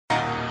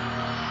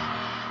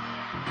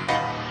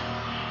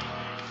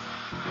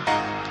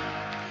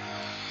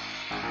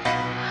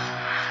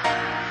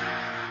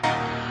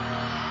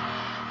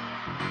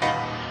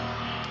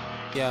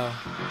Yo. It's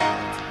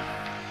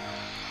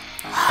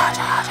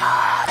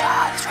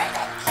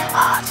raining.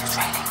 It's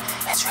raining.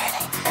 It's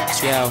raining.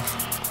 It's raining. Yo.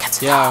 Get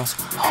some Yo. dogs.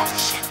 Holy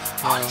shit.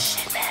 Holy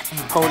shit, man.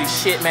 Holy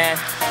shit, man.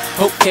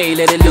 Okay,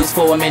 let it loose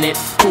for a minute.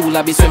 Cool,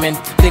 I be swimming.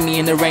 Leave me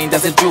in the rain,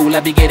 that's a drool.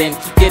 I be getting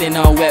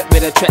all wet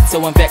with a threat,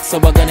 so I'm vexed. So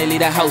I'm gonna leave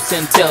the house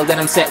until that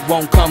I'm set.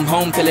 Won't come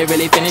home till it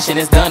really finish and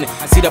it's done.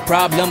 I see the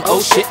problem,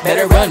 oh shit,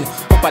 better run.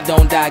 Hope I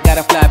don't die,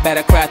 gotta fly,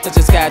 better cry, touch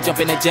the sky, jump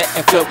in a jet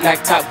and float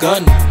like Top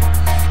Gun.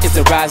 It's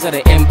the rise of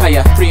the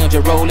empire,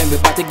 300 rolling, we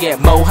about to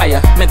get more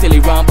higher. Mentally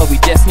wrong, but we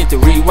just need to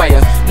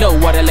rewire. No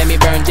water, let me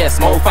burn,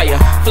 just more fire.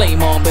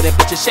 Flame on, better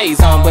put your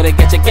shades on, better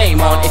get your game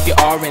on. If you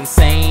are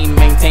insane,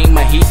 maintain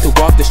my heat to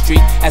walk the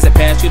street as I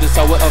pass through the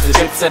soul of the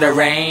drips of the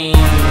rain.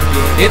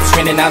 It's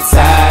raining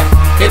outside,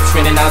 it's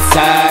raining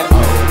outside,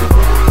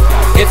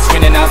 oh. It's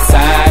raining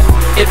outside,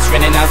 it's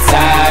raining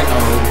outside,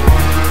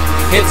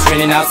 oh. It's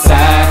raining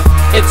outside,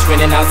 it's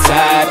raining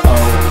outside,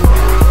 oh.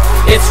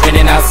 It's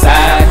raining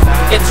outside,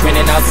 it's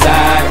raining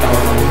outside,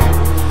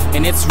 oh.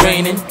 And it's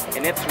raining,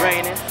 And it's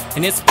raining,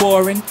 and it's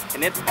pouring,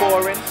 and it's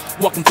pouring.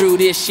 walking through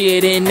this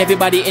shit and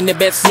everybody in the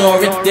bed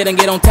snoring. Didn't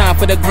get on time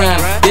for the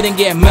grind, didn't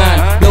get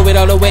mine. Blow it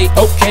all away,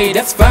 okay,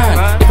 that's fine.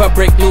 If I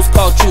break loose,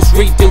 call truce,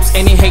 reduce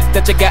any hate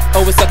that you got.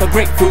 Always like a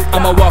grapefruit.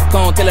 I'ma walk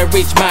on till I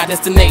reach my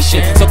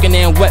destination. Soaking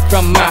in wet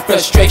from my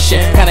frustration.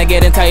 Kinda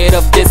getting tired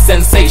of this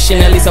sensation.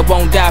 At least I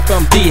won't die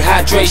from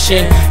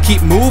dehydration.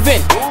 Keep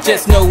moving,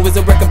 just know it's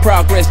a work in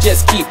progress.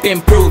 Just keep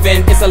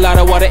improving. It's a lot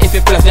of water if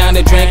it flush down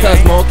the drain,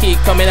 cause more keep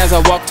coming as I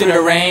walk to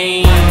the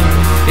rain.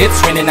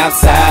 It's raining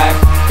outside,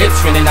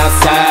 it's raining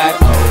outside,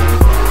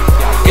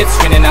 oh. It's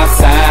raining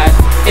outside,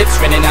 it's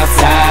raining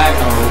outside,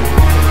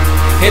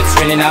 oh. It's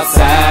raining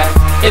outside,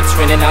 it's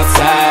raining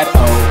outside,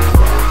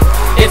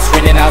 oh. It's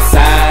raining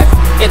outside,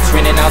 it's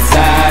raining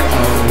outside,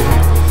 oh.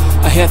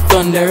 I hear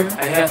thunder,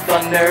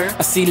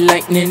 I see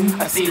lightning,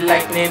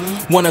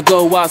 Wanna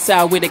go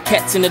outside where the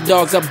cats and the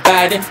dogs are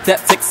biting.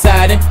 That's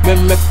exciting,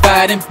 when we're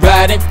fighting,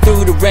 riding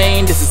through the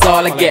rain, this is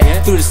all I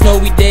get. Through the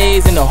snowy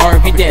days and the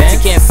Harvey dance.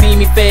 You can't see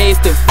me face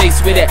to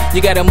face with that.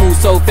 You gotta move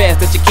so fast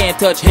that you can't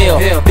touch hell.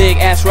 Big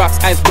ass rocks,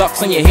 ice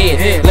blocks on your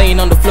head.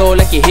 Laying on the floor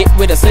like you're hit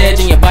with a sledge.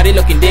 And your body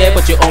looking dead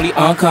but you're only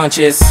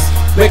unconscious.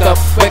 Wake up,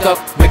 wake up,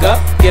 wake up.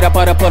 Get up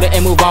out of puddle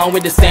and move on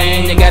with the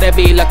stain. You gotta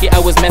be lucky I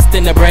was messed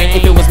in the brain.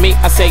 If it was me,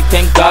 I say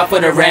thank God for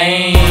the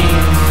rain.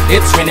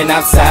 It's raining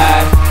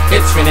outside,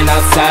 it's raining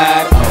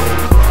outside,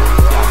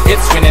 oh.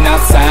 It's raining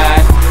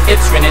outside,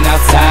 it's raining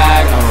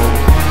outside,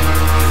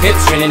 oh.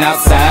 It's raining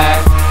outside,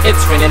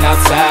 it's raining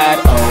outside,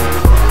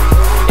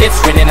 oh. It's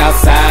raining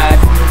outside,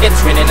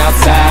 it's raining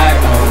outside,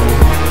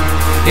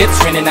 oh. It's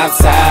raining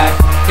outside,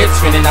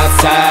 it's raining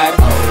outside,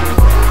 oh.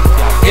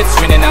 It's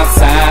raining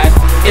outside,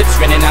 it's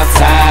raining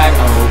outside,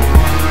 oh.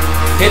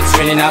 It's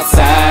raining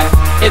outside,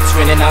 it's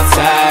raining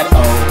outside,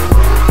 oh.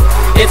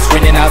 It's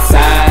raining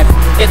outside,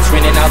 it's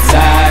raining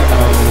outside,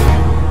 oh.